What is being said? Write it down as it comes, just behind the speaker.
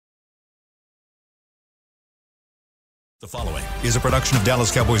The following is a production of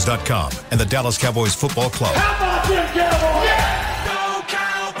DallasCowboys.com and the Dallas Cowboys Football Club. How about them Cowboys? Yeah! Go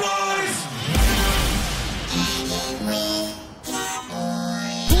Cowboys!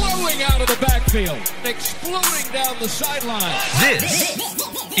 Blowing out of the backfield, exploding down the sideline. This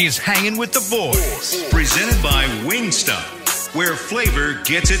is Hanging with the Boys, presented by Wingstop, where flavor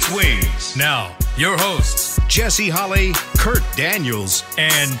gets its wings. Now, your hosts, Jesse Holley, Kurt Daniels,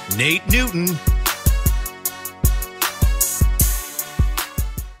 and Nate Newton.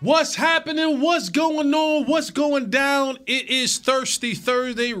 What's happening? What's going on? What's going down? It is Thirsty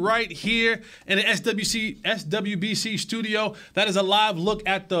Thursday right here in the SWBC studio. That is a live look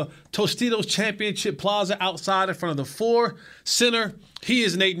at the Tostitos Championship Plaza outside in front of the Four Center. He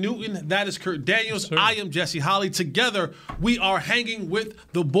is Nate Newton. That is Kurt Daniels. Yes, I am Jesse Holley. Together, we are hanging with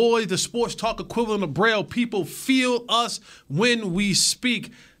the boys, the sports talk equivalent of Braille. People feel us when we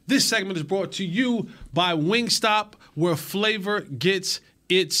speak. This segment is brought to you by Wingstop, where flavor gets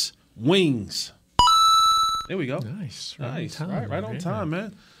its wings. There we go. Nice. Right on time,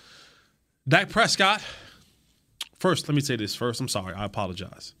 man. Dak Prescott. First, let me say this first. I'm sorry. I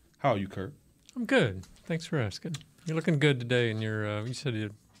apologize. How are you, Kurt? I'm good. Thanks for asking. You're looking good today in your, you said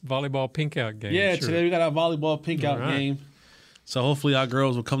your volleyball pink out game. Yeah, sure. today we got our volleyball pink out right. game. So hopefully our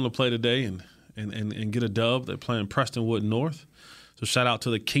girls will come to play today and get a dub. They're playing Prestonwood North. So shout out to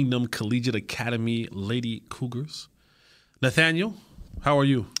the Kingdom Collegiate Academy Lady Cougars. Nathaniel, how are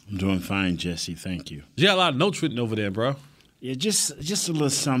you? I'm doing fine, Jesse. Thank you. You got a lot of notes written over there, bro. Yeah, just a little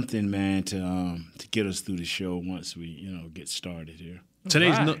something, man, to get us through the show once we get started here.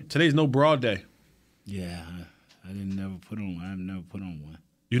 Today's no broad day. Yeah, I never put on one.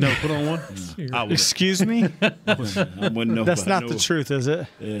 You never put on one? No. I would. Excuse me? I wouldn't know. That's not the truth, is it?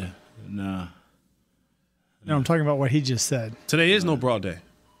 Yeah, nah. No, I'm talking about what he just said. Today is no broad day.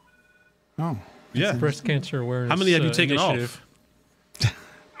 Oh. Yeah. Breast cancer awareness. How many have you taken initiative. off?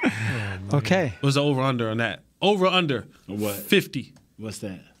 Okay. What's the over under on that? Over under. What? 50 What's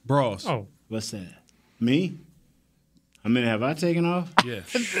that? bras. Oh, What's that? Me? How many have I taken off? Yeah.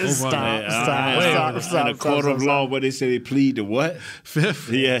 Stop. In a court of law, where they say they plead to what? Fifth.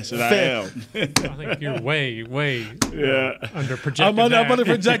 Yes, and I am. I think you're way Yeah. under projected. I'm under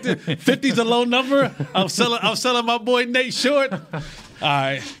projected. 50's a low number. I'm selling my boy Nate short. All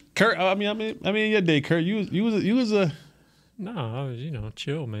right. Kurt, I mean your day, Kurt. You was a No, I was,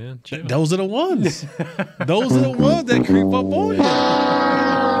 chill, man. Chill. those are the ones. Those are the ones that creep up on you.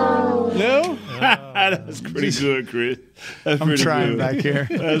 No? That's pretty good, Chris. That's I'm pretty trying good. back here.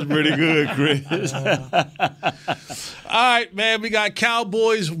 That's pretty good, Chris. All right, man. We got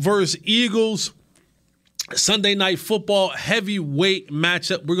Cowboys versus Eagles. Sunday night football heavyweight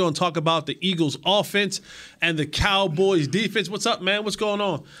matchup. We're going to talk about the Eagles offense and the Cowboys defense. What's up, man? What's going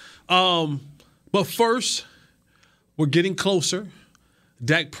on? But first, we're getting closer.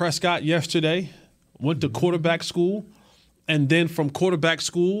 Dak Prescott yesterday went to quarterback school. And then from quarterback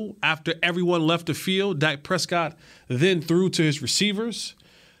school, after everyone left the field, Dak Prescott then threw to his receivers.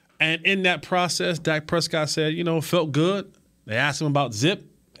 And in that process, Dak Prescott said, felt good. They asked him about zip.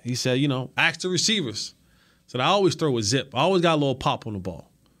 He said, ask the receivers. Said, I always throw a zip. I always got a little pop on the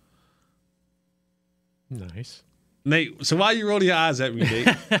ball. Nice. Nate, so why are you rolling your eyes at me, Nate?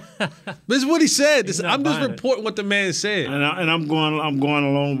 This is what he said. I'm just reporting what the man said. And I'm going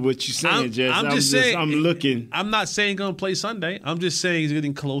along with what you're saying, Jess. I'm just saying. I'm looking. I'm not saying he's going to play Sunday. I'm just saying he's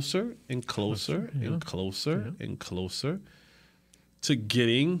getting closer and closer and closer and closer to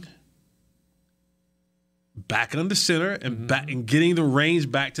getting back under center and back and getting the reins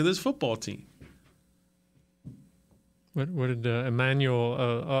back to this football team. What did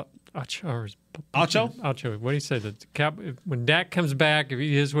Emmanuel Acho? What did he say? That when Dak comes back, if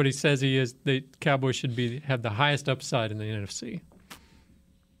he is what he says he is, the Cowboys should have the highest upside in the NFC.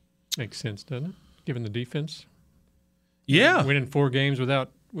 Makes sense, doesn't it? Given the defense. Yeah, winning 4 games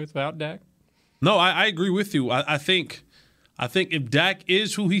without Dak. No, I agree with you. I think if Dak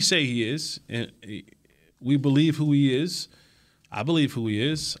is who he say he is, and we believe who he is, I believe who he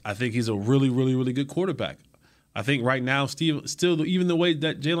is. I think he's a really, really, really good quarterback. I think right now, still, even the way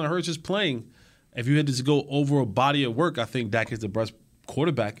that Jalen Hurts is playing, if you had to go over a body of work, I think Dak is the best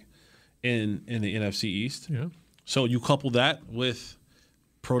quarterback in the NFC East. Yeah. So you couple that with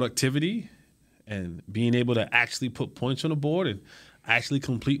productivity and being able to actually put points on the board and actually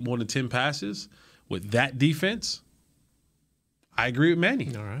complete more than 10 passes with that defense, I agree with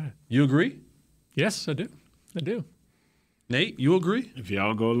Manny. All right. You agree? Yes, I do. Nate, you agree? If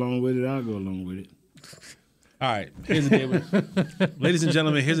y'all go along with it, I'll go along with it. All right. Here's the day. Ladies and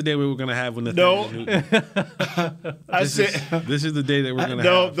gentlemen, here's the day we were going to have with Nathaniel Newton. This is the day that we're going to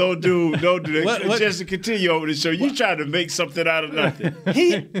have. Don't do that. Just to continue over the show, you trying to make something out of nothing.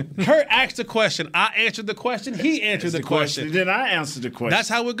 Kurt asked the question. I answered the question. He answered the question. Then I answered the question. That's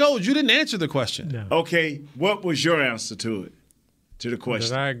how it goes. You didn't answer the question. No. Okay, what was your answer to it? To the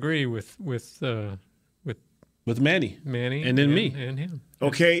question? That I agree with Manny. and then me. And him.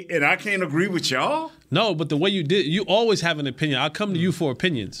 Okay, and I can't agree with y'all? No, but the way you did, you always have an opinion. I'll come to you for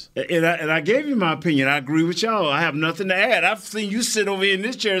opinions. And I gave you my opinion. I agree with y'all. I have nothing to add. I've seen you sit over here in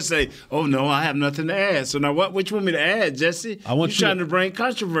this chair and say, "Oh no, I have nothing to add." So now, what you want me to add, Jesse? I want you trying to bring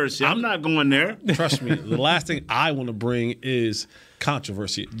controversy. I'm not going there. Trust me. The last thing I want to bring is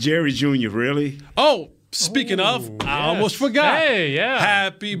controversy. Jerry Jr. Really? Oh, speaking of, I almost forgot. Hey, yeah.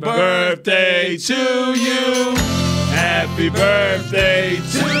 Happy birthday to you. Happy birthday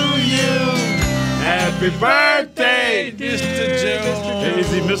to you. Happy birthday, Mr. Jones. Hey,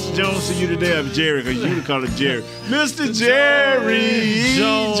 is he Mr. Jones to you today? I'm Jerry, because you call him Jerry. Mr. Jerry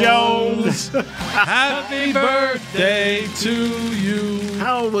Jones. Happy birthday to you.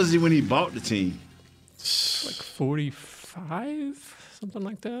 How old was he when he bought the team? Like 45, something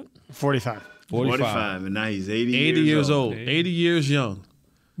like that. 45. 45, and now he's 80 years old. 80 years young.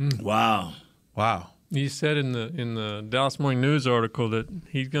 Wow. Wow. He said in the Dallas Morning News article that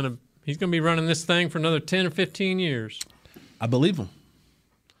he's gonna be running this thing for another 10 or 15 years. I believe him.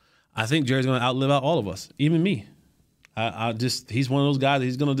 I think Jerry's going to outlive all of us, even me. He's one of those guys that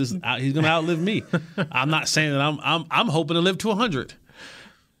he's going to outlive me. I'm not saying that I'm hoping to live to 100.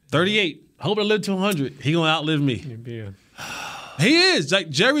 38, hoping to live to 100. He's going to outlive me. He is. Like,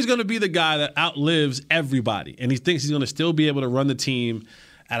 Jerry's going to be the guy that outlives everybody, and he thinks he's going to still be able to run the team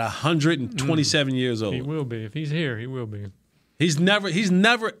at 127 years old. He will be. If he's here, he will be. He's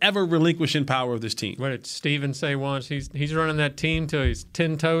never ever relinquishing power of this team. What did Steven say once? He's running that team till he's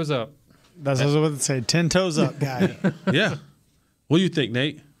 10 toes up. That's what I was going to say. 10 toes up, guy. Yeah. What do you think,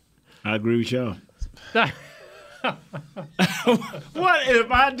 Nate? I agree with y'all. What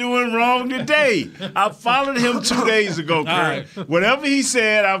am I doing wrong today? I followed him 2 days ago, Kurt. Right. Whatever he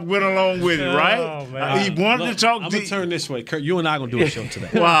said, I went along with it, right? He wanted to talk. I'm going to turn this way. Kurt, you and I are going to do a show today.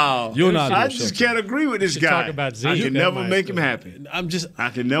 Wow. You and I do I a show just today. can't agree with this guy. talk about Zeke. I can That never might make be- him happy. I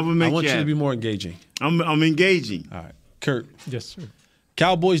can never make I want you to happy. be more engaging. I'm engaging. All right. Kurt, Yes, sir.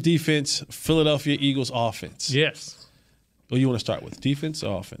 Cowboys defense, Philadelphia Eagles offense. Yes. What do you want to start with, defense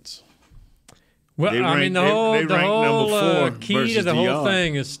or offense? Well, They I mean, rank- the they- whole, they the rank whole number 4 key to versus the the whole yard.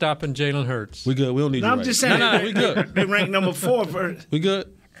 thing is stopping Jalen Hurts. We good. We don't need No, you I'm right just now. saying. We good. They rank number 4 first. We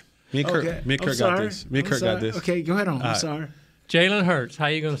good. Me and Kurt. Okay. Me and I'm Kurt got sorry. this. Me and I'm Kurt got sorry. this. Okay, go ahead on. I'm right. sorry. Jalen Hurts, how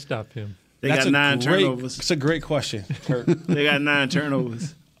you going to stop him? They That's got 9 great, turnovers. It's a great question, Kurt. They got 9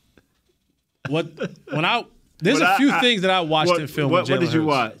 turnovers. There's But a few I- things that I watched what- in film. what- with what Jalen did you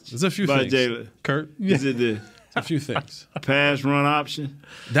Hurts. watch There's a few by things. Jalen? Kurt, Is it the a few things. pass run option?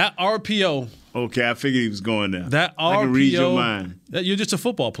 That RPO. Okay, I figured he was going there. That RPO. I can read your mind. You're just a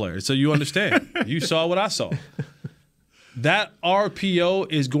football player, so you understand. You saw what I saw. That RPO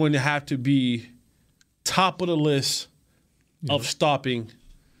is going to have to be top of the list of stopping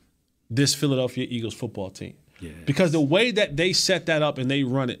this Philadelphia Eagles football team. Yes. Because the way that they set that up and they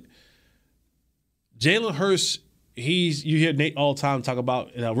run it, Jalen Hurts, you hear Nate all the time talk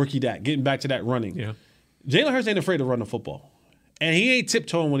about rookie Dak, getting back to that running. Yeah. Jalen Hurts ain't afraid to run the football. And he ain't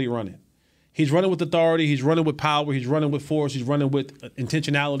tiptoeing when he's running. He's running with authority. He's running with power. He's running with force. He's running with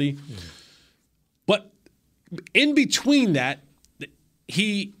intentionality. But in between that,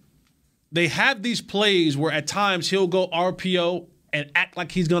 they have these plays where at times he'll go RPO and act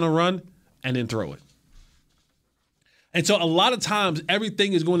like he's going to run and then throw it. And so a lot of times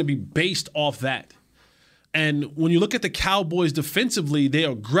everything is going to be based off that. And when you look at the Cowboys defensively,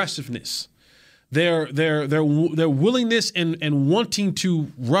 their aggressiveness, their willingness and wanting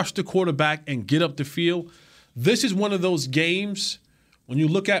to rush the quarterback and get up the field, this is one of those games when you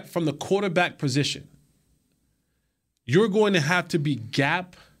look at from the quarterback position, you're going to have to be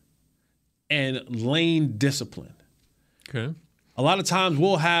gap and lane disciplined. Okay. A lot of times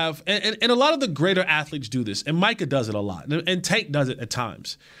we'll have, and a lot of the greater athletes do this, and Micah does it a lot, and Tate does it at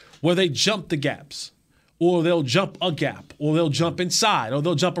times, where they jump the gaps, or they'll jump a gap, or they'll jump inside, or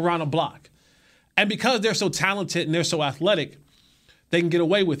they'll jump around a block. And because they're so talented and they're so athletic, they can get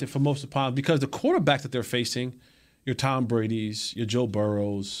away with it for most of the time because the quarterbacks that they're facing, your Tom Brady's, your Joe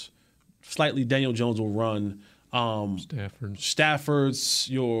Burrows, slightly Daniel Jones will run, Stafford's,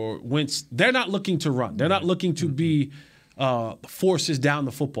 your Wentz, they're not looking to run. They're not looking to be forces down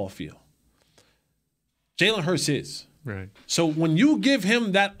the football field. Jalen Hurts is. Right. So when you give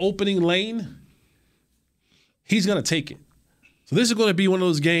him that opening lane, he's going to take it. So this is going to be one of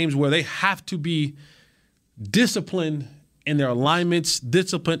those games where they have to be disciplined in their alignments,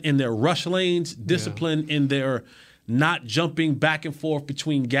 disciplined in their rush lanes, disciplined in their not jumping back and forth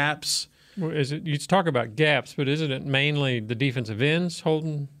between gaps. Well, you talk about gaps, but isn't it mainly the defensive ends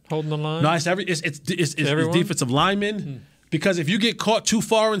holding the line? No, it's defensive linemen. Because if you get caught too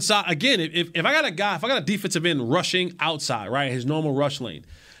far inside, again, if I got a defensive end rushing outside, right, his normal rush lane,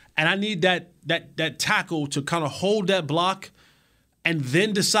 and I need that tackle to kind of hold that block and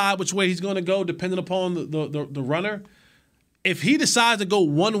then decide which way he's going to go depending upon the runner. If he decides to go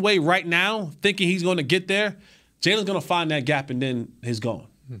one way right now, thinking he's going to get there, Jalen's going to find that gap and then he's gone.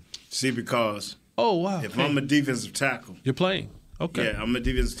 See, because if I'm a defensive tackle, you're playing. Okay. Yeah, I'm a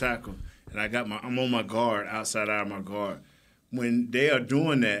defensive tackle, and I'm on my guard, outside out of my guard. When they are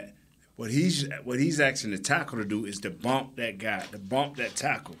doing that, what he's asking the tackle to do is to bump that guy, to bump that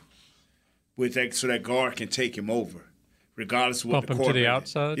tackle, so that guard can take him over, regardless of what bump him to the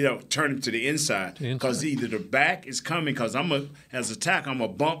outside. Turn him to the inside, because either the back is coming. Because as a tackle, I'm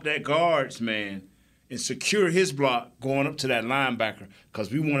gonna bump that guard's man and secure his block going up to that linebacker, because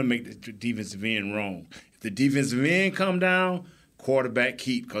we want to make the defensive end wrong. If the defensive end come down, quarterback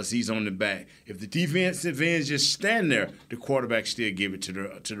keep, because he's on the back. If the defensive end just stand there, the quarterback still give it to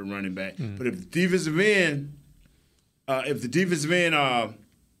the running back. But if the defensive end, the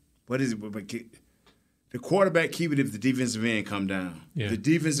quarterback keep it if the defensive end come down. Yeah. If the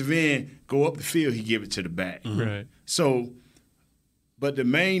defensive end go up the field, he give it to the back. Right. So, but the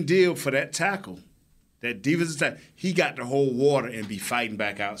main deal for that tackle, that defensive tackle, he got to hold water and be fighting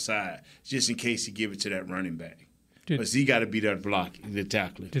back outside just in case he give it to that running back. Because he got to be there to block the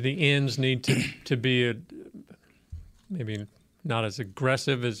tackler. Do the ends need to be maybe not as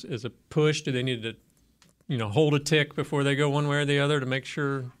aggressive as a push? Do they need to, hold a tick before they go one way or the other to make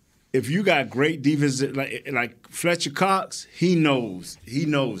sure? If you got great defense like Fletcher Cox, he knows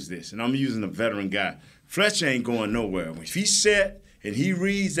this, and I'm using a veteran guy. Fletcher ain't going nowhere. If he's set and he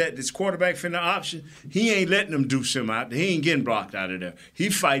reads that this quarterback finna option, he ain't letting them do something out there. He ain't getting blocked out of there.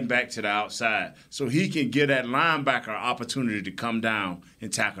 He fighting back to the outside so he can get that linebacker an opportunity to come down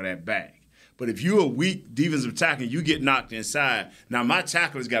and tackle that back. But if you're a weak defensive tackle, you get knocked inside. Now my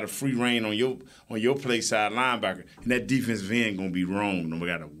tackler's got a free reign on your play side linebacker, and that defensive end gonna be wrong no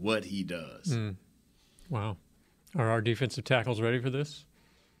matter what he does. Wow, are our defensive tackles ready for this?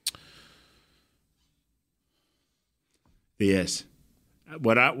 Yes.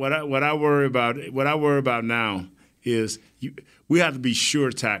 What I worry about now is we have to be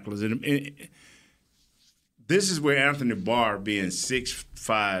sure tacklers, and this is where Anthony Barr, being 6'5",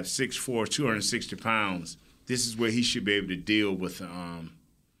 6'4", 260 pounds, this is where he should be able to deal with a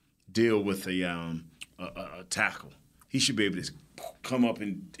tackle. He should be able to come up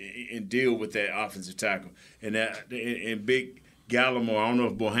and deal with that offensive tackle, and Big Gallimore. I don't know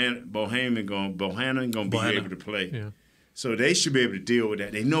if Bohannon gonna be able to play. Yeah. So they should be able to deal with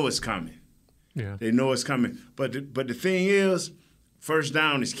that. They know it's coming. Yeah. They know it's coming. But the thing is, first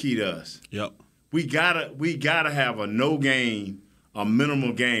down is key to us. Yep. We gotta have a no gain, a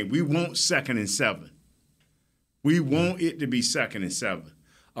minimal gain. We want 2nd and 7. We want it to be 2nd and 7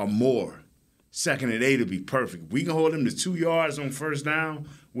 or more. 2nd and 8 would be perfect. We can hold them to 2 yards on first down,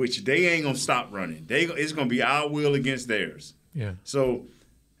 which they ain't gonna stop running. It's gonna be our will against theirs. Yeah. So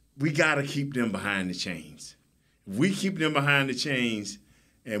we gotta keep them behind the chains. If we keep them behind the chains,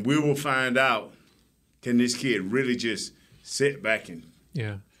 and we will find out, can this kid really just sit back and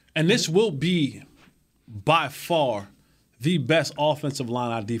And this will be, by far, the best offensive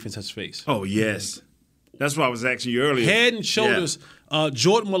line our defense has faced. Oh, yes. That's why I was asking you earlier. Head and shoulders. Yeah.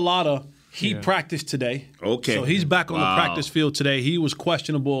 Jordan Mailata, he practiced today. Okay. So he's back on the practice field today. He was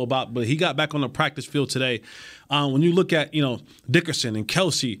questionable but he got back on the practice field today. When you look at, Dickerson and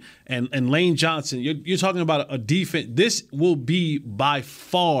Kelsey and Lane Johnson, you're talking about a defense. This will be by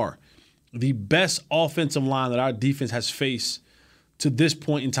far the best offensive line that our defense has faced to this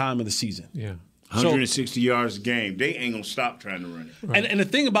point in time of the season. Yeah. 160 yards a game. They ain't going to stop trying to run it. Right. And the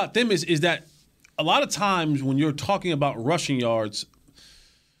thing about them is that a lot of times when you're talking about rushing yards,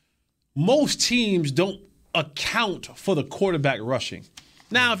 most teams don't account for the quarterback rushing.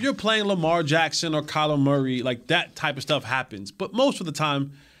 Now, if you're playing Lamar Jackson or Kyler Murray, like that type of stuff happens. But most of the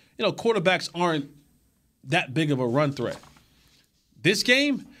time, quarterbacks aren't that big of a run threat. This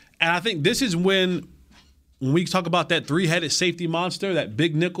game, and I think this is when we talk about that three-headed safety monster, that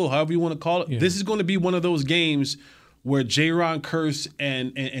big nickel, however you want to call it, this is going to be one of those games where Jaron Kearse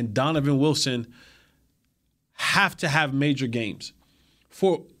and Donovan Wilson have to have major games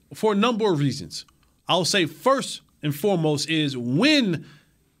for a number of reasons. I'll say first and foremost is when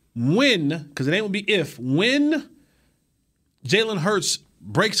because it ain't going to be if, when Jalen Hurts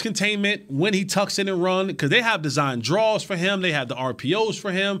breaks containment, when he tucks in and run, because they have designed draws for him. They have the RPOs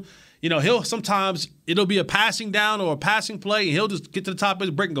for him. It'll be a passing down or a passing play, and he'll just get to the top of his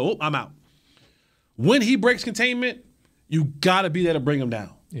break and go, I'm out. When he breaks containment, you got to be there to bring him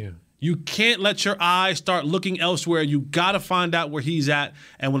down. Yeah. You can't let your eyes start looking elsewhere. You got to find out where he's at.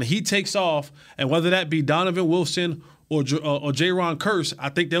 And when he takes off, and whether that be Donovan Wilson or Jaron Kearse, I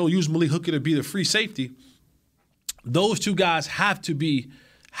think they'll use Malik Hooker to be the free safety. Those two guys have to be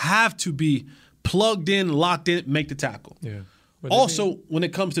plugged in, locked in, make the tackle. Yeah. Also, when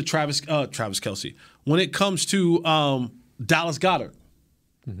it comes to Travis Kelce, when it comes to Dallas Goedert,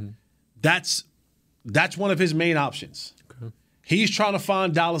 that's one of his main options. Okay. He's trying to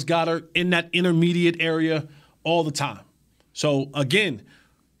find Dallas Goedert in that intermediate area all the time. So, again,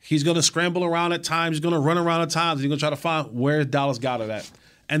 he's going to scramble around at times. He's going to run around at times. He's going to try to find where's Dallas Goedert at.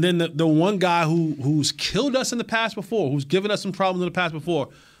 And then the one guy who's killed us in the past before, who's given us some problems in the past before,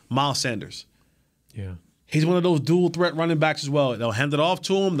 Miles Sanders. Yeah. He's one of those dual threat running backs as well. They'll hand it off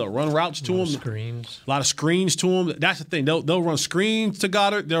to him. They'll run routes to him. Screens. A lot of screens to him. That's the thing. They'll run screens to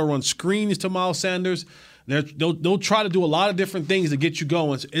Goddard. They'll run screens to Miles Sanders. They'll try to do a lot of different things to get you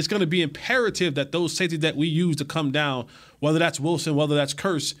going. So it's going to be imperative that those safeties that we use to come down, whether that's Wilson, whether that's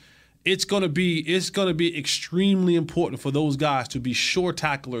Kearse, it's going to be extremely important for those guys to be sure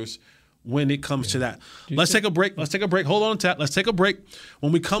tacklers when it comes to that. Let's take a break. Hold on, Tat. Let's take a break.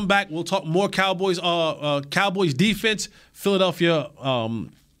 When we come back, we'll talk more Cowboys defense, Philadelphia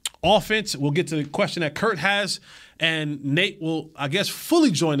offense. We'll get to the question that Kurt has, and Nate will, I guess, fully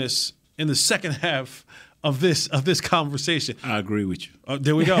join us in the second half of this conversation. I agree with you.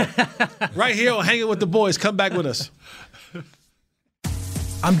 There we go. Right here on Hanging with the Boys. Come back with us.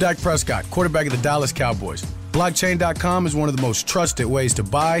 I'm Dak Prescott, quarterback of the Dallas Cowboys. Blockchain.com is one of the most trusted ways to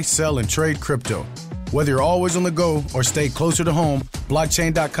buy, sell, and trade crypto. Whether you're always on the go or stay closer to home,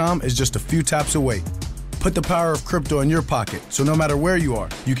 Blockchain.com is just a few taps away. Put the power of crypto in your pocket, so no matter where you are,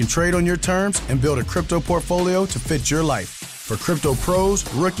 you can trade on your terms and build a crypto portfolio to fit your life. For crypto pros,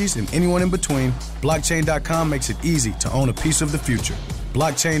 rookies, and anyone in between, Blockchain.com makes it easy to own a piece of the future.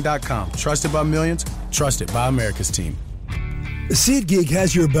 Blockchain.com, trusted by millions, trusted by America's team. SeatGeek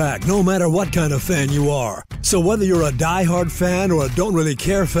has your back no matter what kind of fan you are. So whether you're a diehard fan or a don't really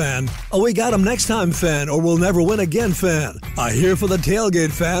care fan, a we got 'em next time fan or we'll never win again fan, a here for the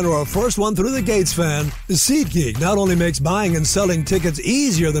tailgate fan or a first one through the gates fan, SeatGeek not only makes buying and selling tickets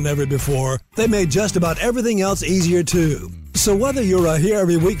easier than ever before, they made just about everything else easier too. So whether you're a here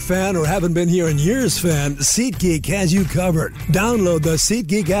every week fan or haven't been here in years fan, SeatGeek has you covered. Download the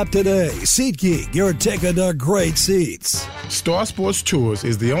SeatGeek app today. SeatGeek, your ticket to great seats. Star Sports Tours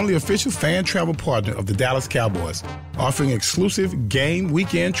is the only official fan travel partner of the Dallas Cowboys, offering exclusive game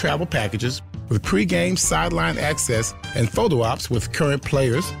weekend travel packages with pre-game sideline access and photo ops with current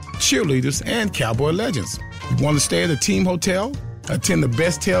players, cheerleaders, and Cowboy legends. Want to stay at a team hotel, attend the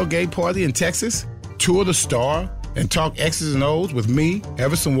best tailgate party in Texas, tour the Star, and talk X's and O's with me,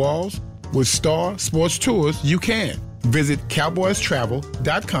 Everson Walls? With Star Sports Tours, you can. Visit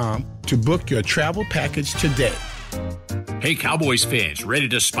cowboystravel.com to book your travel package today. Hey, Cowboys fans, ready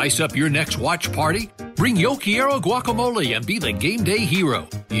to spice up your next watch party? Bring Yo Quiero guacamole and be the game day hero.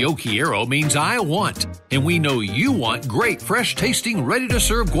 Yo Quiero means I want, and we know you want great, fresh-tasting,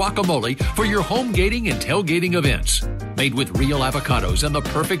 ready-to-serve guacamole for your home gating and tailgating events. Made with real avocados and the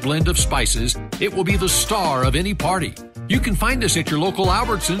perfect blend of spices, it will be the star of any party. You can find us at your local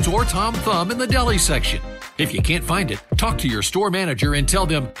Albertsons or Tom Thumb in the deli section. If you can't find it, talk to your store manager and tell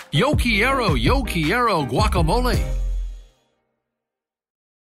them, Yo Quiero guacamole.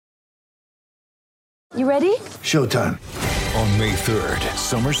 You ready? Showtime. On May 3rd,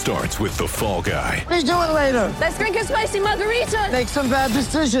 summer starts with The Fall Guy. Let's do it later. Let's drink a spicy margarita. Make some bad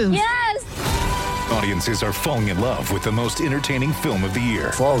decisions. Yes. Audiences are falling in love with the most entertaining film of the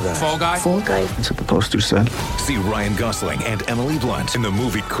year. Fall Guy. Fall Guy. Fall Guy. That's what the poster said. See Ryan Gosling and Emily Blunt in the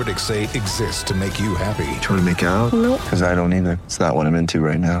movie critics say exists to make you happy. Trying to make it out? Nope. Because I don't either. It's not what I'm into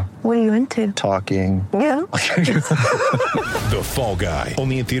right now. What are you into? Talking. Yeah. The Fall Guy.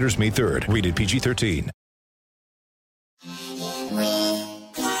 Only in theaters May 3rd. Rated PG-13.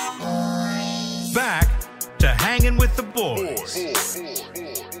 Back to Hanging with the Boys.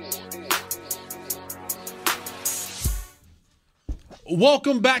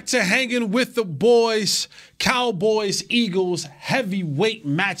 Welcome back to Hanging with the Boys. Cowboys, Eagles, heavyweight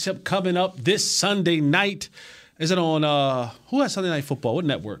matchup coming up this Sunday night. Is it on, who has Sunday Night Football? What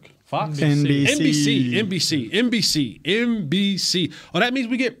network? Fox? NBC. Oh, that means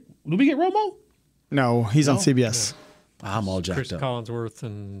do we get Romo? No, he's on CBS. I'm all jacked Chris up. Collinsworth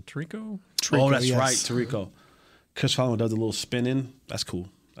and Tirico. Oh, that's right, Tirico. Chris Collinsworth does a little spinning. That's cool.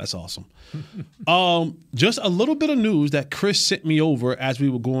 That's awesome. Just a little bit of news that Chris sent me over as we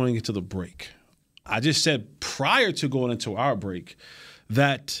were going into the break. I just said prior to going into our break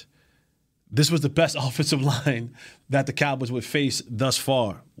that this was the best offensive line that the Cowboys would face thus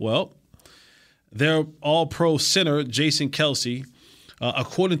far. Well, their all-pro center, Jason Kelce,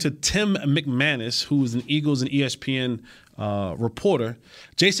 according to Tim McManus, who is an Eagles and ESPN reporter,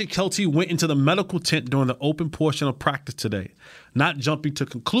 Jason Kelce went into the medical tent during the open portion of practice today, not jumping to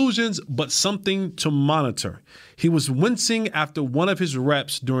conclusions, but something to monitor. He was wincing after one of his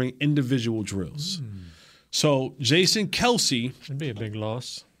reps during individual drills. So Jason Kelce... That'd be a big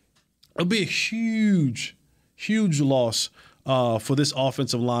loss. It'll be a huge, huge loss for this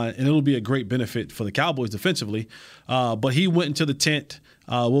offensive line, and it'll be a great benefit for the Cowboys defensively. But he went into the tent.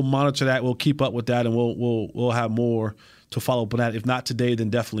 We'll monitor that. We'll keep up with that, and we'll have more to follow up on that. If not today, then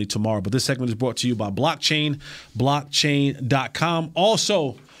definitely tomorrow. But this segment is brought to you by Blockchain, blockchain.com.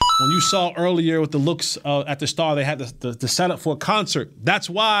 Also, when you saw earlier with the looks at the Star, they had the setup for a concert. That's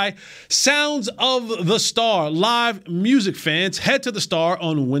why Sounds of the Star live music fans head to the Star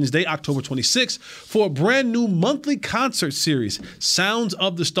on Wednesday, October 26th for a brand new monthly concert series, Sounds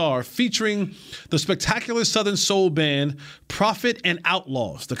of the Star, featuring the spectacular Southern soul band Prophet and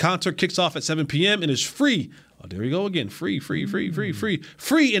Outlaws. The concert kicks off at 7 p.m. and is free. Oh, there we go again. Free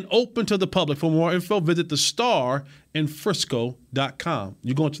and open to the public. For more info, visit thestarinfrisco.com.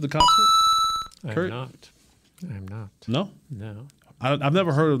 You going to the concert? I'm not. No? No. I've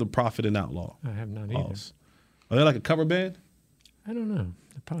never heard of the Prophet and Outlaw. I have not either. Are they like a cover band? I don't know.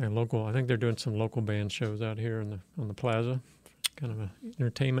 They're probably a local. I think they're doing some local band shows out here on the plaza. Kind of an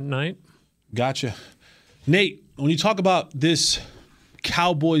entertainment night. Gotcha. Nate, when you talk about this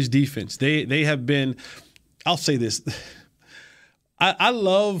Cowboys defense, they have been... I'll say this.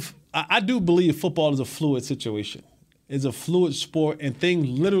 I do believe football is a fluid situation. It's a fluid sport, and things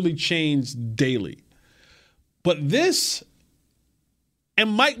literally change daily. But this, and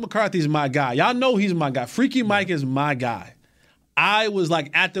Mike McCarthy is my guy. Y'all know he's my guy. Freaky Mike is my guy. I was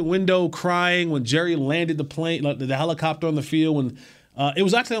like at the window crying when Jerry landed the plane, like the helicopter on the field. When it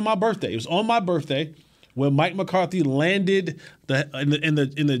was actually on my birthday. It was on my birthday when Mike McCarthy landed in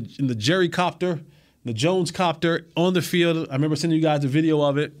the Jerry copter. The Jones copter on the field. I remember sending you guys a video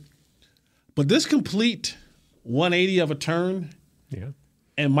of it. But this complete 180 of a turn,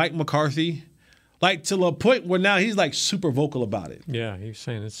 and Mike McCarthy, like to the point where now he's like super vocal about it. Yeah, he's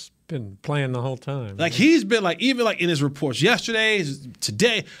saying it's been playing the whole time. Like he's been like, even like in his reports yesterday,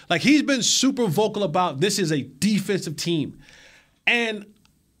 today, like he's been super vocal about this is a defensive team. And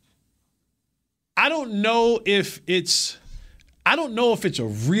I don't know if it's a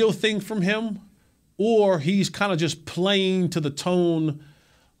real thing from him, or he's kind of just playing to the tone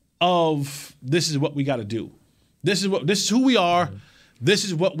of this is what we got to do. This is who we are. This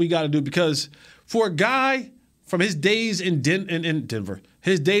is what we got to do. Because for a guy from his days in Denver,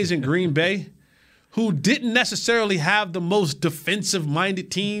 his days in Green Bay, who didn't necessarily have the most defensive-minded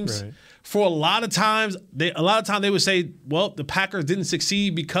teams, for a lot of times they would say, well, the Packers didn't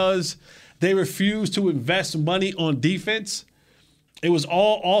succeed because they refused to invest money on defense. It was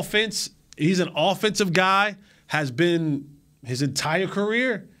all offense. He's an offensive guy, has been his entire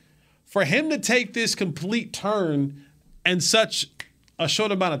career. For him to take this complete turn in such a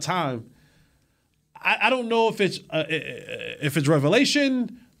short amount of time, I don't know if it's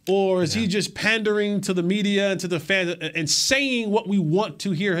revelation or is he just pandering to the media and to the fans and saying what we want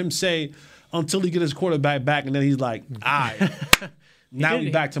to hear him say until he gets his quarterback back, and then he's like, all right. Now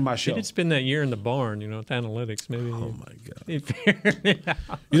we're back to my show. He did spend that year in the barn, with analytics. Maybe. Oh, my God. He figured it out.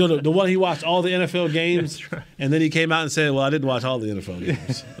 The one he watched all the NFL games, That's right. And then he came out and said, well, I didn't watch all the NFL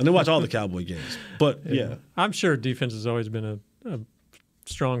games. I didn't watch all the Cowboy games. But, yeah. I'm sure defense has always been a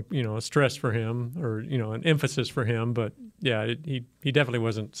strong, a stress for him or, an emphasis for him. But, yeah, he definitely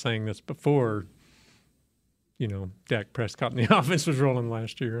wasn't saying this before, Dak Prescott and the offense was rolling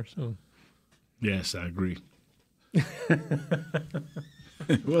last year. So. Yes, I agree.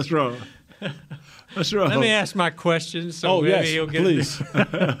 What's wrong? What's wrong? Let me ask my question. So yes, he'll get please.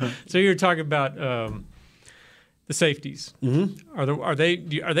 So you're talking about the safeties. Mm-hmm. Are they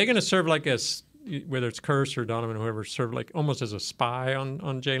going to serve like whether it's Curse or Donovan, whoever, serve like almost as a spy on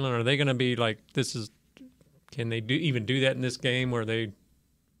Jalen? Are they going to be like can they even do that in this game where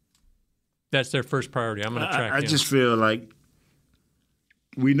that's their first priority? I'm going to track him. I just feel like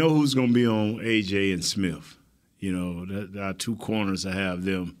we know who's going to be on AJ and Smith. There are two corners that have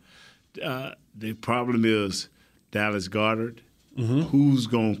them. The problem is Dallas Goedert. Mm-hmm. Who's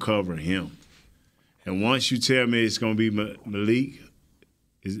going to cover him? And once you tell me it's going to be Malik,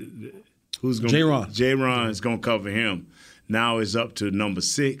 who's going? J-Ron is going to cover him. Now it's up to number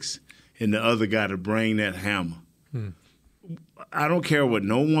 6 and the other guy to bring that hammer. I don't care what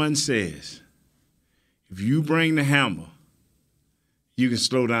no one says. If you bring the hammer, you can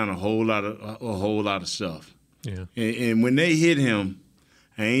slow down a whole lot of stuff. Yeah. And when they hit him,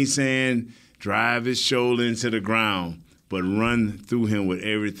 I ain't saying drive his shoulder into the ground, but run through him with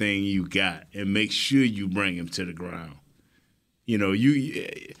everything you got and make sure you bring him to the ground. You know,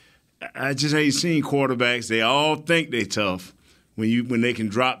 I just ain't seen quarterbacks. They all think they tough when they can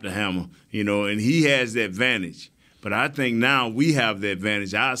drop the hammer, you know, and he has the advantage. But I think now we have the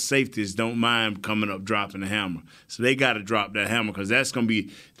advantage. Our safeties don't mind coming up dropping the hammer. So they got to drop that hammer because that's going to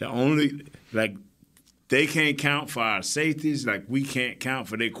be the only – like they can't count for our safeties like we can't count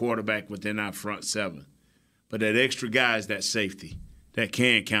for their quarterback within our front 7. But that extra guy is that safety that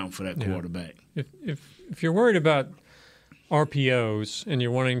can count for that quarterback. If you're worried about RPOs and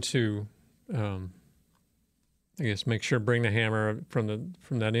you're wanting to, I guess, make sure bring the hammer from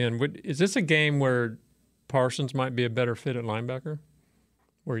that end, is this a game where Parsons might be a better fit at linebacker,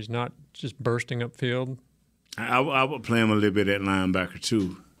 where he's not just bursting upfield? I would play him a little bit at linebacker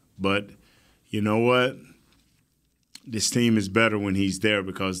too, but you know what? This team is better when he's there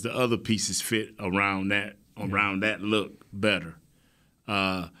because the other pieces fit around that look better.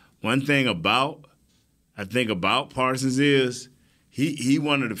 One thing I think about Parsons is he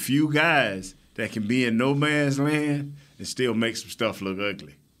one of the few guys that can be in no man's land and still make some stuff look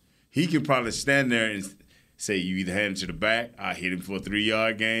ugly. He can probably stand there and say, you either hand it to the back, I hit him for a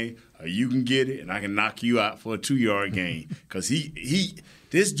 3-yard gain, or you can get it and I can knock you out for a 2-yard gain. Because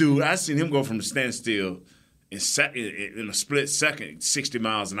this dude, I seen him go from a standstill in a split second, 60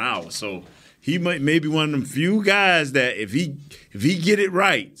 miles an hour. So he may be one of them few guys that if he get it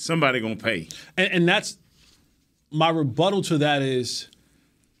right, somebody gonna pay. And that's my rebuttal to that is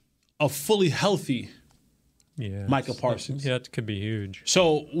a fully healthy Micah Parsons. Yeah, that could be huge.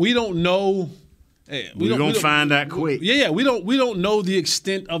 So we don't know. We don't find that quick. Yeah, we don't know the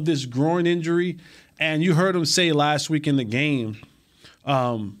extent of this groin injury. And you heard him say last week in the game,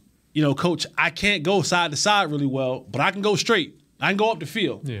 Coach, I can't go side to side really well, but I can go straight. I can go up the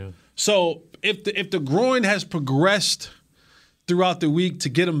field. Yeah. So if the groin has progressed throughout the week to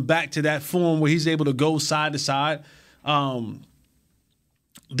get him back to that form where he's able to go side to side, then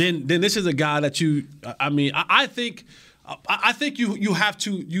this is a guy that I think you have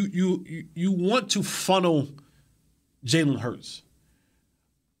to you want to funnel Jalen Hurts.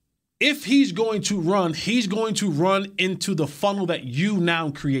 If he's going to run into the funnel that you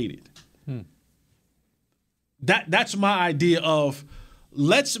now created. That's my idea of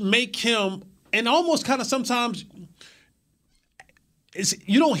let's make him, and almost kind of sometimes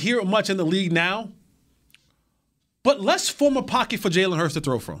you don't hear it much in the league now, but let's form a pocket for Jalen Hurts to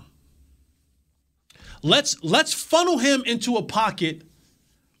throw from. Let's funnel him into a pocket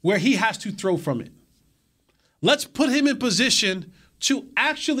where he has to throw from it. Let's put him in position to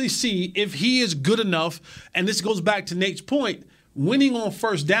actually see if he is good enough, and this goes back to Nate's point, winning on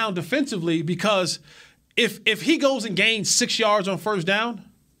first down defensively, because if he goes and gains 6 yards on first down,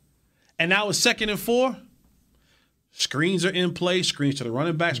 and now it's 2nd and 4, screens are in play, screens to the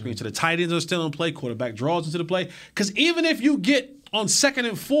running back, screens to the tight ends are still in play, quarterback draws into the play. Because even if you get on 2nd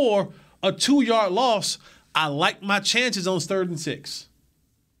and 4 a 2-yard loss, I like my chances on 3rd and 6.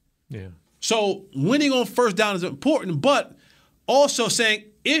 Yeah. So winning on first down is important, but also saying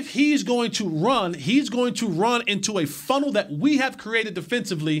if he's going to run into a funnel that we have created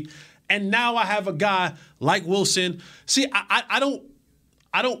defensively, and now I have a guy like Wilson. See, I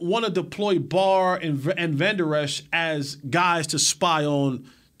don't want to deploy Barr and Van Der Esch as guys to spy on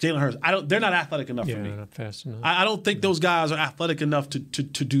Jalen Hurts. They're not athletic enough for me. Yeah, not fast enough. I don't think those guys are athletic enough to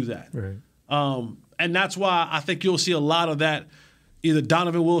do that. Right. And that's why I think you'll see a lot of that, either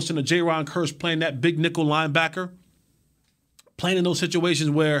Donovan Wilson or J-Ron Kearse playing that big nickel linebacker, playing in those situations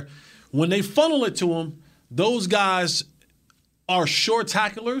where when they funnel it to him, those guys are short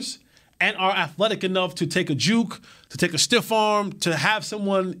tacklers and are athletic enough to take a juke, to take a stiff arm, to have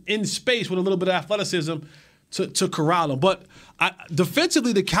someone in space with a little bit of athleticism to corral them. But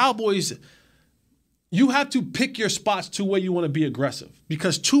defensively, the Cowboys, you have to pick your spots to where you want to be aggressive,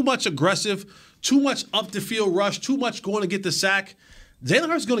 because too much aggressive, too much up the field rush, too much going to get the sack, Jalen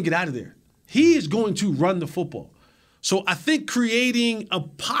Hurts is going to get out of there. He is going to run the football. So I think creating a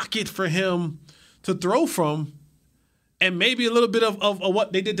pocket for him to throw from, and maybe a little bit of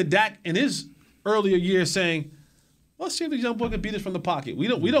what they did to Dak in his earlier years, saying, let's see if this young boy can beat us from the pocket. We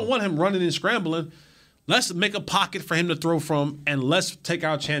don't want him running and scrambling. Let's make a pocket for him to throw from, and let's take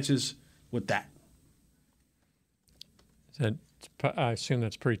our chances with that. I assume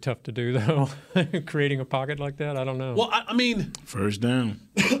that's pretty tough to do, though, creating a pocket like that. I don't know. Well, I mean, first down.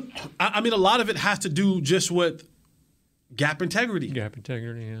 I mean, a lot of it has to do just with gap integrity. Gap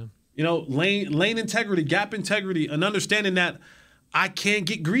integrity, yeah. You know, lane integrity, gap integrity, and understanding that I can't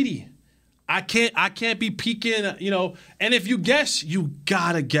get greedy. I can't be peeking, you know. And if you guess, you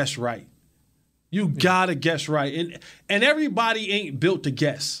gotta guess right. You gotta guess right. And everybody ain't built to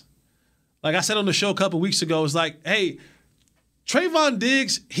guess. Like I said on the show a couple weeks ago, it's like, hey, Trayvon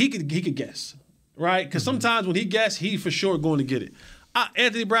Diggs, he could guess, right? Because sometimes when he guess, he for sure going to get it.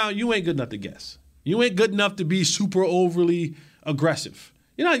 Anthony Brown, you ain't good enough to guess. You ain't good enough to be super overly aggressive.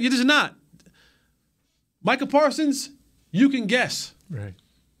 You're just not. Micah Parsons, you can guess. Right.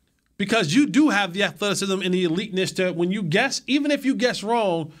 Because you do have the athleticism and the eliteness to, when you guess, even if you guess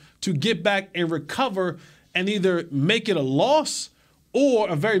wrong, to get back and recover and either make it a loss or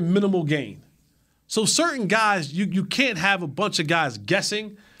a very minimal gain. So certain guys, you can't have a bunch of guys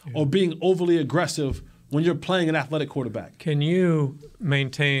guessing or being overly aggressive when you're playing an athletic quarterback. Can you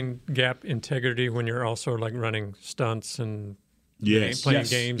maintain gap integrity when you're also like running stunts and playing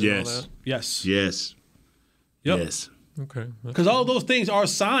games and all that? Yes. Yes. Yep. Yes. Okay. Because all those things are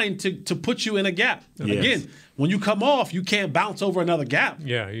assigned to put you in a gap. Yes. Again, when you come off, you can't bounce over another gap.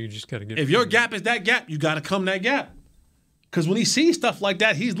 Yeah, you just got to get. If your gap is that gap, you got to come that gap. Because when he sees stuff like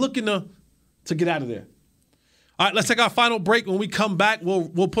that, he's looking to get out of there. All right, let's take our final break. When we come back,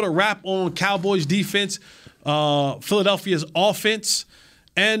 we'll put a wrap on Cowboys defense, Philadelphia's offense,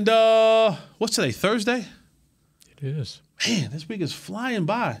 and what's today? Thursday? It is. Man, this week is flying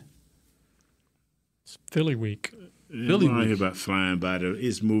by. It's Philly week. Philly week. I hear about flying by.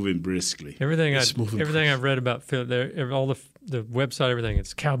 It's moving briskly. Everything I've read about Philly, all the website, everything.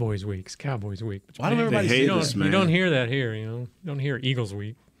 It's Cowboys week. It's Cowboys week. Why don't everybody hate us, man? You don't hear that here. You don't hear Eagles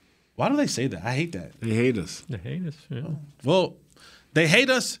week. Why do they say that? I hate that. They hate us. They hate us. Yeah. Well, they hate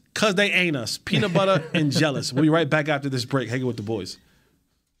us because they ain't us. Peanut butter and jealous. We'll be right back after this break. Hanging with the boys.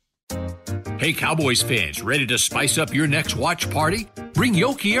 Hey, Cowboys fans, ready to spice up your next watch party? Bring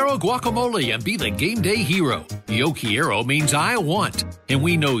Yo Quiero guacamole and be the game day hero. Yo Quiero means I want, and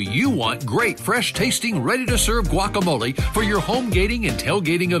we know you want great, fresh-tasting, ready-to-serve guacamole for your home gating and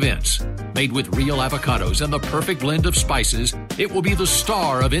tailgating events. Made with real avocados and the perfect blend of spices, it will be the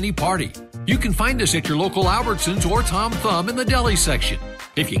star of any party. You can find us at your local Albertsons or Tom Thumb in the deli section.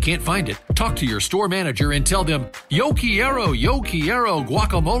 If you can't find it, talk to your store manager and tell them, Yo Quiero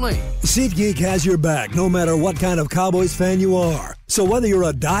guacamole. SeatGeek has your back no matter what kind of Cowboys fan you are. So whether you're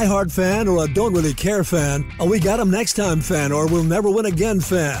a diehard fan or a don't really care fan, a we got 'em next time fan or we'll never win again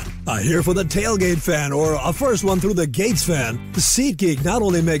fan, a here for the tailgate fan or a first one through the gates fan, SeatGeek not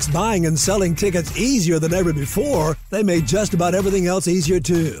only makes buying and selling tickets easier than ever before, they made just about everything else easier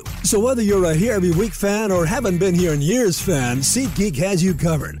too. So whether you're a here every week fan or haven't been here in years fan, SeatGeek has you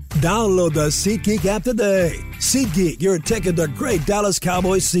covered. Download the SeatGeek app today. SeatGeek, your ticket to great Dallas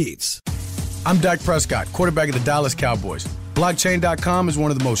Cowboys seats. I'm Dak Prescott, quarterback of the Dallas Cowboys. Blockchain.com is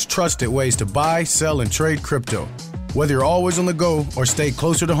one of the most trusted ways to buy, sell, and trade crypto. Whether you're always on the go or stay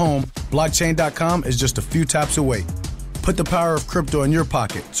closer to home, Blockchain.com is just a few taps away. Put the power of crypto in your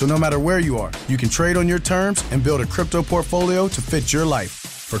pocket, so no matter where you are, you can trade on your terms and build a crypto portfolio to fit your life.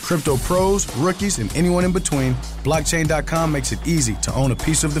 For crypto pros, rookies, and anyone in between, Blockchain.com makes it easy to own a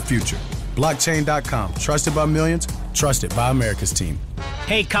piece of the future. Blockchain.com, trusted by millions, trusted by America's team.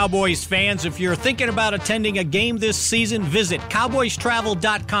 Hey, Cowboys fans, if you're thinking about attending a game this season, visit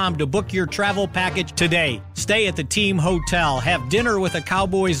CowboysTravel.com to book your travel package today. Stay at the team hotel, have dinner with a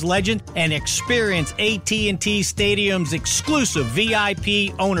Cowboys legend, and experience AT&T Stadium's exclusive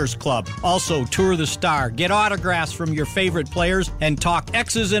VIP Owners Club. Also, tour the Star, get autographs from your favorite players, and talk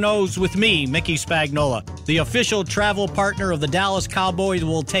X's and O's with me, Mickey Spagnola. The official travel partner of the Dallas Cowboys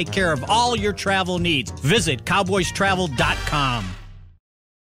will take care of all your travel needs. Visit CowboysTravel.com.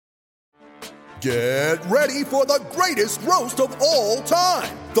 Get ready for the greatest roast of all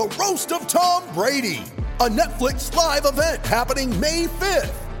time, the Roast of Tom Brady, a Netflix live event happening May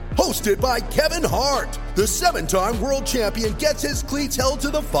 5th. Hosted by Kevin Hart, the 7-time world champion gets his cleats held to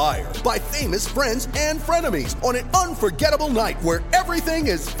the fire by famous friends and frenemies on an unforgettable night where everything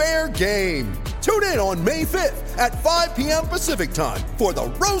is fair game. Tune in on May 5th at 5 p.m. Pacific time for the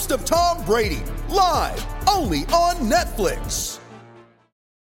Roast of Tom Brady, live only on Netflix.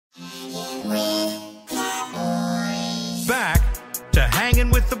 Back to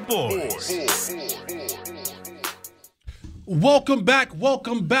Hanging with the Boys. Welcome back.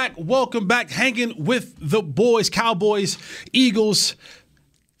 Hanging with the boys, Cowboys, Eagles,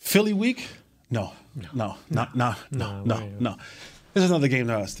 Philly week. No. This is another game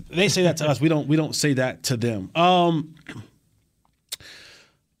to us. They say that to us. We don't say that to them.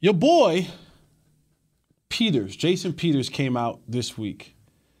 Your boy, Jason Peters, came out this week,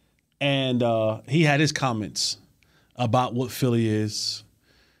 and he had his comments about what Philly is.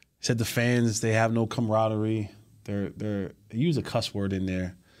 He said the fans, they have no camaraderie. He used a cuss word in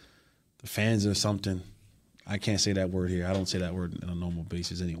there. The fans are something. I can't say that word here. I don't say that word on a normal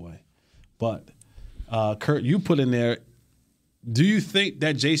basis anyway. But, Kurt, you put in there, do you think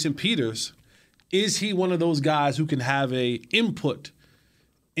that Jason Peters, is he one of those guys who can have a input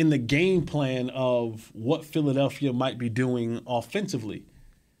in the game plan of what Philadelphia might be doing offensively?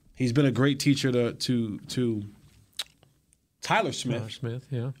 He's been a great teacher to Tyler Smith. Tyler Smith,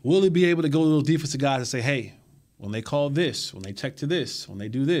 yeah. Will he be able to go to those defensive guys and say, hey, when they call this, when they check to this, when they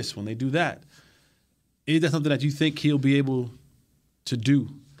do this, when they do that, is that something that you think he'll be able to do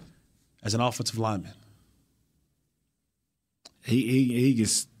as an offensive lineman? He can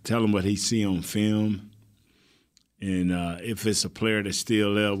tell them what he see on film, and if it's a player that's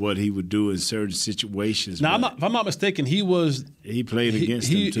still there, what he would do in certain situations. Now, if I'm not mistaken, he played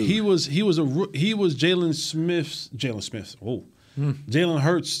against him too. He was Jalen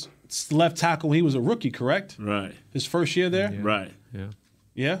Hurts' left tackle when he was a rookie, correct? Right. His first year there? Yeah. Right. Yeah.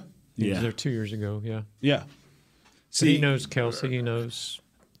 Yeah? He was there 2 years ago, yeah. Yeah. See, he knows Kelsey, he knows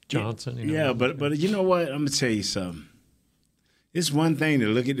Johnson. But you know what? I'm going to tell you something. It's one thing to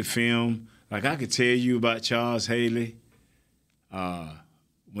look at the film. Like I could tell you about Charles Haley. He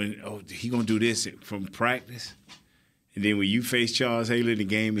going to do this from practice. And then when you face Charles Haley in the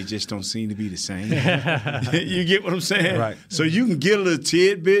game, it just don't seem to be the same. You get what I'm saying? Right. So you can get a little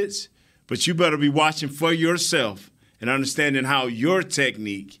tidbits, but you better be watching for yourself and understanding how your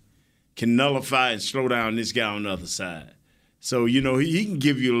technique can nullify and slow down this guy on the other side. So, he can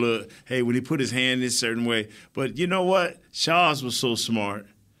give you a little, hey, when he put his hand this certain way. But you know what? Charles was so smart.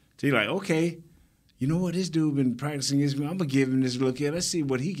 He's like, okay, you know what? This dude been practicing this. I'm going to give him this look here. Let's see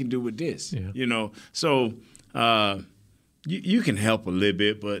what he can do with this. Yeah. So you can help a little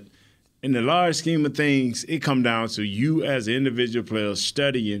bit, but in the large scheme of things, it comes down to you as an individual player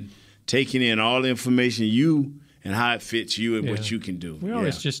studying, taking in all the information and how it fits you and what you can do. We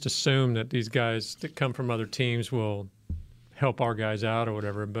always just assume that these guys that come from other teams will help our guys out or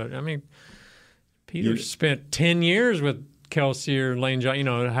whatever. But, I mean, Peter spent 10 years with Kelsey or Lane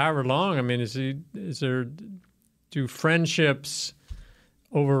Johnson, however long. I mean, do friendships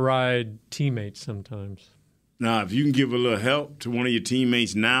override teammates sometimes? Now, if you can give a little help to one of your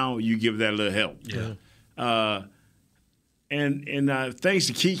teammates now, you give that little help. Yeah. And thanks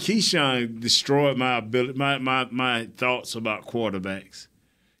to Keyshawn destroyed my ability, my thoughts about quarterbacks.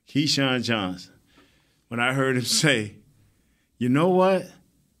 Keyshawn Johnson, when I heard him say, you know what?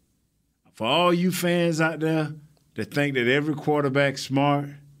 For all you fans out there that think that every quarterback's smart,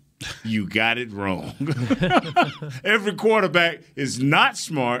 you got it wrong. Every quarterback is not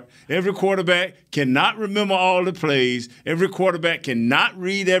smart. Every quarterback cannot remember all the plays. Every quarterback cannot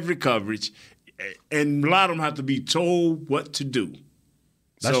read every coverage. And a lot of them have to be told what to do.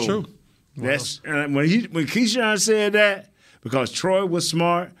 That's true. That's when Keyshawn said that, because Troy was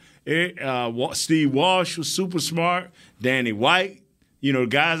smart, Steve Walsh was super smart, Danny White,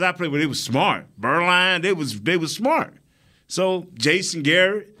 guys I played with, they was smart. Berline, they was smart. So Jason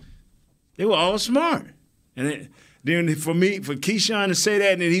Garrett, they were all smart. And then for Keyshawn to say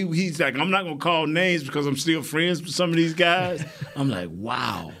that, and then he's like, I'm not going to call names because I'm still friends with some of these guys. I'm like,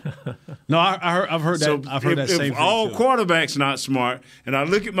 wow. No, I've heard that. I've heard that same thing. If all quarterbacks not smart, and I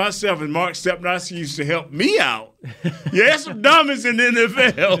look at myself, and Mark Stepnoski used to help me out. There's some dummies in the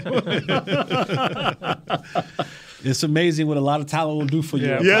NFL. It's amazing what a lot of talent will do for you.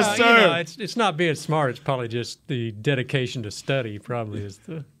 Yeah, yes, sir. It's not being smart. It's probably just the dedication to study. Probably is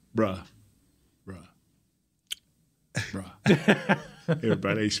the bruh.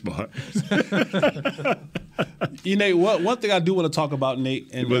 Everybody ain't smart. Nate, one thing I do want to talk about, Nate,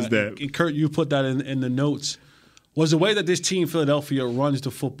 and what's that? And Kurt, you put that in the notes, was the way that this team, Philadelphia, runs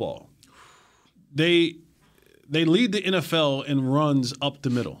the football. They lead the NFL in runs up the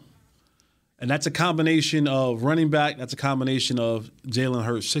middle. And that's a combination of running back, that's a combination of Jalen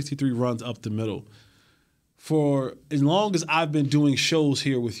Hurts, 63 runs up the middle. For as long as I've been doing shows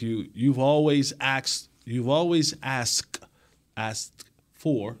here with you, you've always asked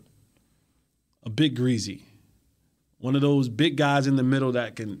for a big greasy. One of those big guys in the middle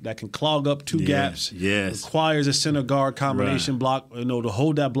that can clog up two gaps. Yes. Requires a center guard combination block, to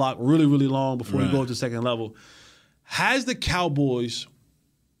hold that block really, really long before you go to the second level. Has the Cowboys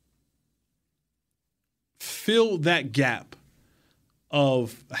filled that gap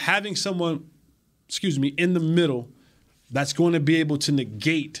of having someone, in the middle that's going to be able to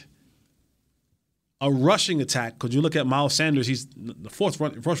negate a rushing attack, because you look at Miles Sanders, he's the fourth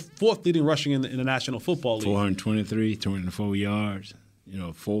leading rushing in the National Football League. 423, 24 yards,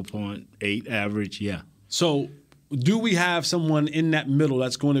 4.8 average, yeah. So do we have someone in that middle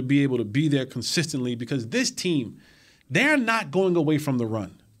that's going to be able to be there consistently? Because this team, they're not going away from the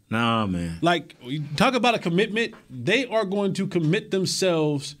run. Nah, man. Like, you talk about a commitment, they are going to commit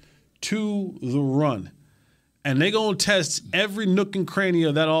themselves to the run. And they're going to test every nook and cranny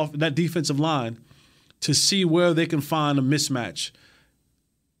of that defensive line to see where they can find a mismatch.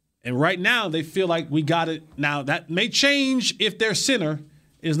 And right now, they feel like we got it. Now, that may change if their center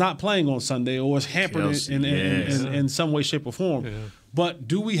is not playing on Sunday or is hampered in some way, shape, or form. Yeah. But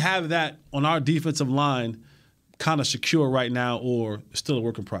do we have that on our defensive line kind of secure right now, or still a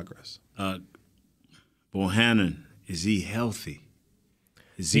work in progress? Bohannon, is he healthy?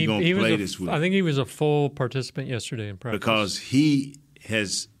 Is he going to play this week? I think he was a full participant yesterday in practice. Because he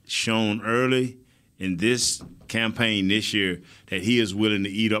has shown early in this campaign this year that he is willing to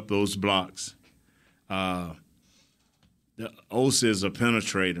eat up those blocks. The Osa is a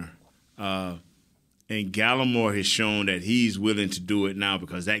penetrator. And Gallimore has shown that he's willing to do it now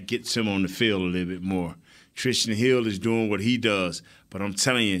because that gets him on the field a little bit more. Tristan Hill is doing what he does. But I'm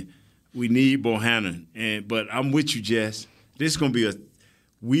telling you, we need Bohannon. But I'm with you, Jess. This is going to be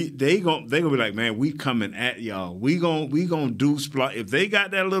they gonna be like, man, we coming at y'all. We gonna do if they got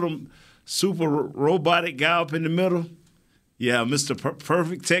that little super robotic guy up in the middle, yeah, Mr.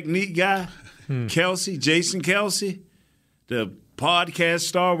 Perfect Technique guy, Jason Kelsey, the podcast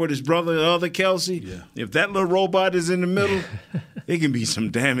star with his brother, the other Kelsey. Yeah. If that little robot is in the middle, it can be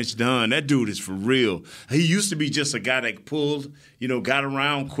some damage done. That dude is for real. He used to be just a guy that pulled, got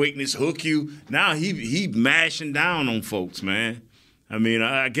around quickness, hook you. Now he mashing down on folks, man. I mean,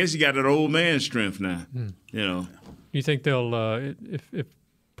 I guess he got that old man strength now. You think they'll if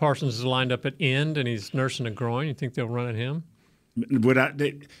Parsons is lined up at end and he's nursing a groin, you think they'll run at him?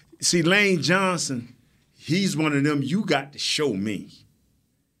 See, Lane Johnson, he's one of them, you got to show me.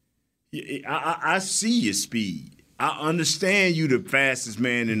 I see your speed. I understand you the fastest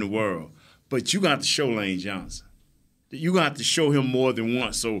man in the world, but you got to show Lane Johnson. You got to show him more than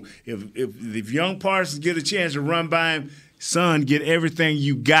once. So if young Parsons get a chance to run by him, son, get everything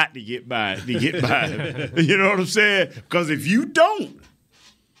you got to get by him. You know what I'm saying? Because if you don't,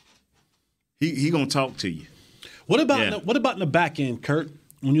 he gonna talk to you. What about in the back end, Kurt?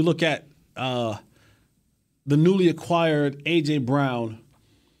 When you look at the newly acquired A.J. Brown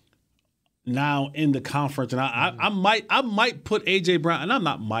now in the conference, and I might put A.J. Brown,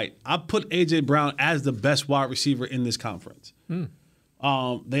 and I put A.J. Brown as the best wide receiver in this conference.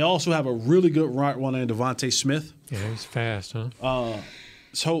 They also have a really good right one named Devontae Smith. Yeah, he's fast, huh?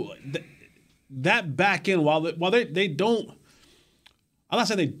 So that back end, while they don't, I'm not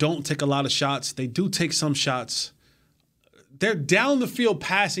saying they don't take a lot of shots. They do take some shots. Their down the field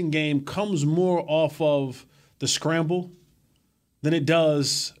passing game comes more off of the scramble than it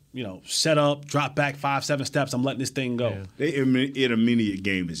does, set up, drop back 5-7 steps. I'm letting this thing go. Yeah. Their intermediate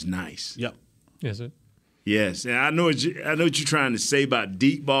game is nice. Yep. Is it? Yes, and I know what you're trying to say about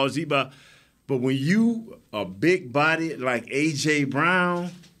deep balls, but when you a big body like A.J. Brown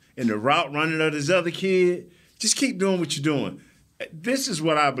and the route running of this other kid, just keep doing what you're doing. This is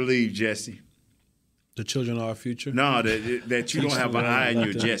what I believe, Jesse. The children are our future? No, that you don't have an eye in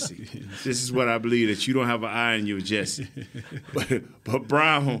your Jesse. This is what I believe, that you don't have an eye in your Jesse. But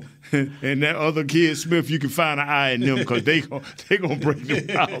Brown and that other kid, Smith, you can find an eye in them because they gonna break them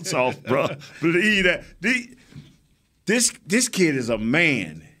routes off, bro. Believe that. This kid is a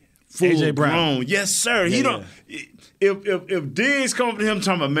man. A.J. Brown. Grown. Yes, sir. He don't. If Diggs come to him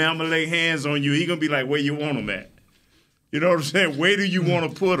talking about, man, I'm gonna lay hands on you, he gonna be like, where you want him at? You know what I'm saying? Where do you want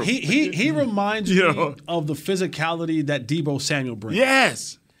to put him? He reminds me of the physicality that Deebo Samuel brings.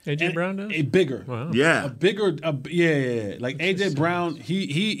 Yes. A.J. Brown does? A bigger. Wow. Yeah. Yeah. Like A.J. Brown,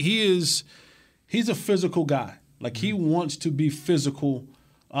 he's a physical guy. Like he wants to be physical.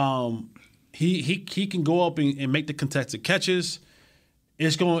 He can go up and make the contested catches.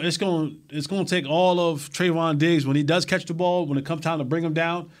 It's going to take all of Trayvon Diggs when he does catch the ball, when it comes time to bring him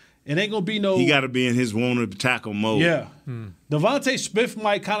down. It ain't going to be no – he got to be in his wanted tackle mode. Yeah. Devontae Smith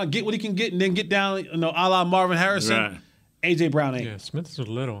might kind of get what he can get and then get down, a la Marvin Harrison. Right. A.J. Brown ain't. Yeah, Smith's a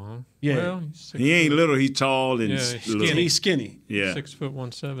little, huh? Yeah. Well, he ain't little. He's tall and little. He's skinny. Yeah. 6 foot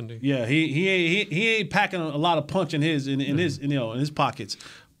 170. Yeah, he ain't packing a lot of punch in his pockets,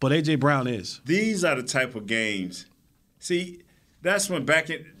 but A.J. Brown is. These are the type of games. See, that's when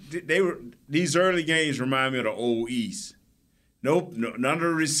these early games remind me of the old East. Nope, none of the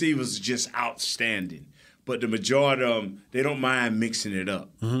receivers are just outstanding. but the majority of them, they don't mind mixing it up.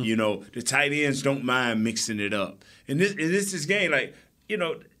 Mm-hmm. You know, the tight ends don't mind mixing it up. And this is game, like, you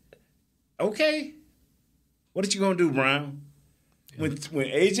know, okay, what are you going to do, Brown? When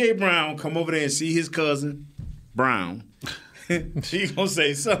A.J. Brown come over there and see his cousin, Brown, he going to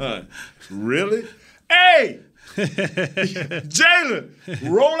say, son, really? Hey! Jalen,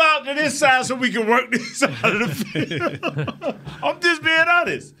 roll out to this side so we can work this side of the field. I'm just being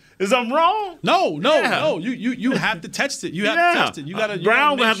honest. Is I'm wrong? No. You have to test it. You have to test it. You gotta.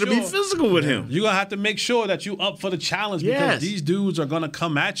 Brown will have to be physical with him. You're gonna have to make sure that you up for the challenge because these dudes are gonna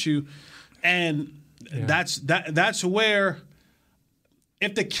come at you, and that's where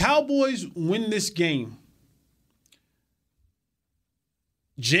if the Cowboys win this game,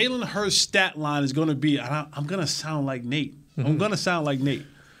 Jalen Hurts' stat line is going to be, I'm going to sound like Nate.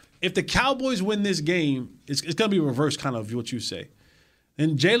 If the Cowboys win this game, it's going to be reverse kind of what you say.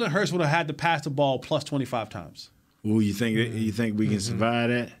 And Jalen Hurts would have had to pass the ball plus 25 times. Ooh, you think we can survive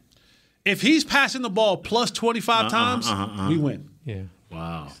that? If he's passing the ball plus 25 times, we win. Yeah.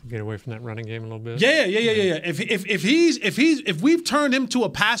 Wow. Get away from that running game a little bit. Yeah. If we've turned him to a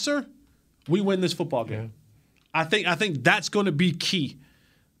passer, we win this football game. Yeah. I think that's going to be key.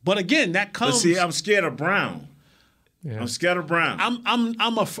 But again, that comes. But see, I'm scared of Brown. Yeah. I'm scared of Brown.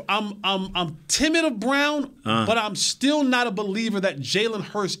 I'm timid of Brown, but I'm still not a believer that Jalen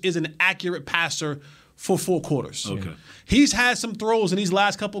Hurts is an accurate passer for 4 quarters. Okay. He's had some throws in these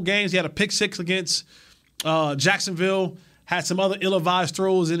last couple games. He had a pick 6 against Jacksonville. Had some other ill-advised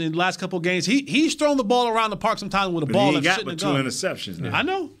throws in the last couple of games. He's thrown the ball around the park sometimes with a ball that shouldn't have gone. He got but 2 interceptions now.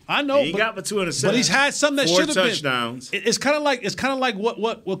 I know. He got but 2 interceptions. But he's had some that should have been 4 touchdowns. It's kind of like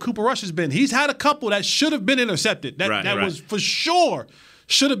what Cooper Rush has been. He's had a couple that should have been intercepted. That was for sure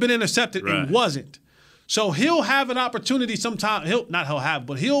should have been intercepted and wasn't. So he'll have an opportunity sometime. He'll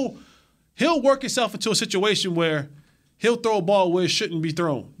work himself into a situation where he'll throw a ball where it shouldn't be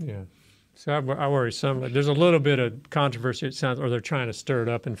thrown. Yeah. So I worry some. There's a little bit of controversy, it sounds, or they're trying to stir it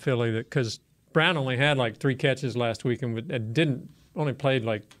up in Philly because Brown only had like 3 catches last week and only played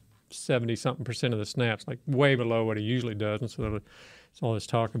like 70-something% of the snaps, like way below what he usually does. And so it's all this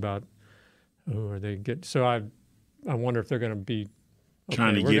talk about, are they good? So I wonder if they're going to be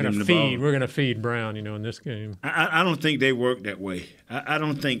trying to get him the ball. We're going to feed Brown, in this game. I don't think they work that way. I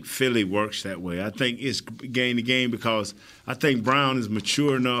don't think Philly works that way. I think it's game to game because I think Brown is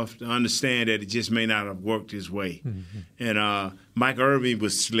mature enough to understand that it just may not have worked his way. Mm-hmm. And Mike Irvin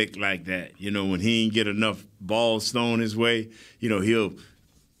was slick like that. When he didn't get enough balls thrown his way, he'll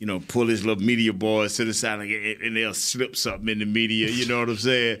pull his little media boys to the side and they'll slip something in the media. You know what I'm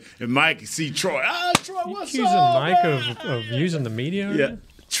saying? And Mike see Troy. Troy, what's accusing up, Mike of using the media? Yeah.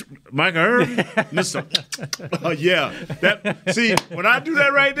 Mike Irvin? Mister. Yeah. See, when I do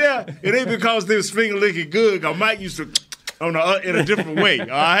that right there, it ain't because they was finger licking good. Because Mike used to in a different way, all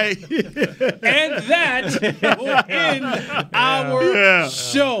right? And that will end our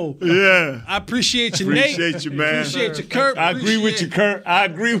show. Yeah. I appreciate you, Nate. Appreciate you, man. Appreciate you, Kurt. I agree with you, Kurt. I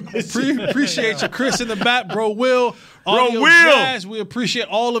agree with you. Appreciate you, Chris in the back, Bro Will. Audio Jazz, we appreciate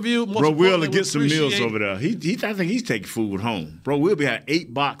all of you. Bro Will will get some meals over there. I think he's taking food home. Bro Will be having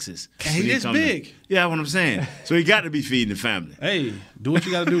 8 boxes. And he is big. Yeah, what I'm saying. So he got to be feeding the family. Hey, do what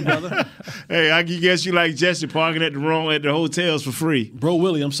you got to do, brother. Hey, I guess you like Jesse parking at the hotels for free. Bro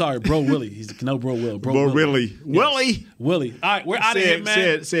Willie, I'm sorry, Bro Willie. He's no Bro Will. Bro Willie. Yes. Willie. Willie. All right, we're out of here,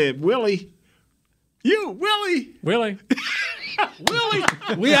 man. Said Willie. You, Willie. Willie. Willie.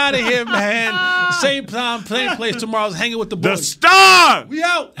 We out of here, man. Same time, same place tomorrow's Hanging with the Boys. The Star. We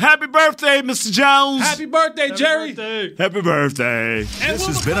out. Happy birthday, Mr. Jones. Happy birthday, Jerry. Happy birthday. This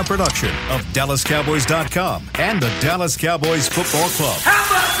has been a production of DallasCowboys.com and the Dallas Cowboys Football Club. How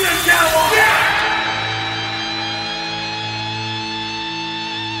about this, Cowboys? Yeah!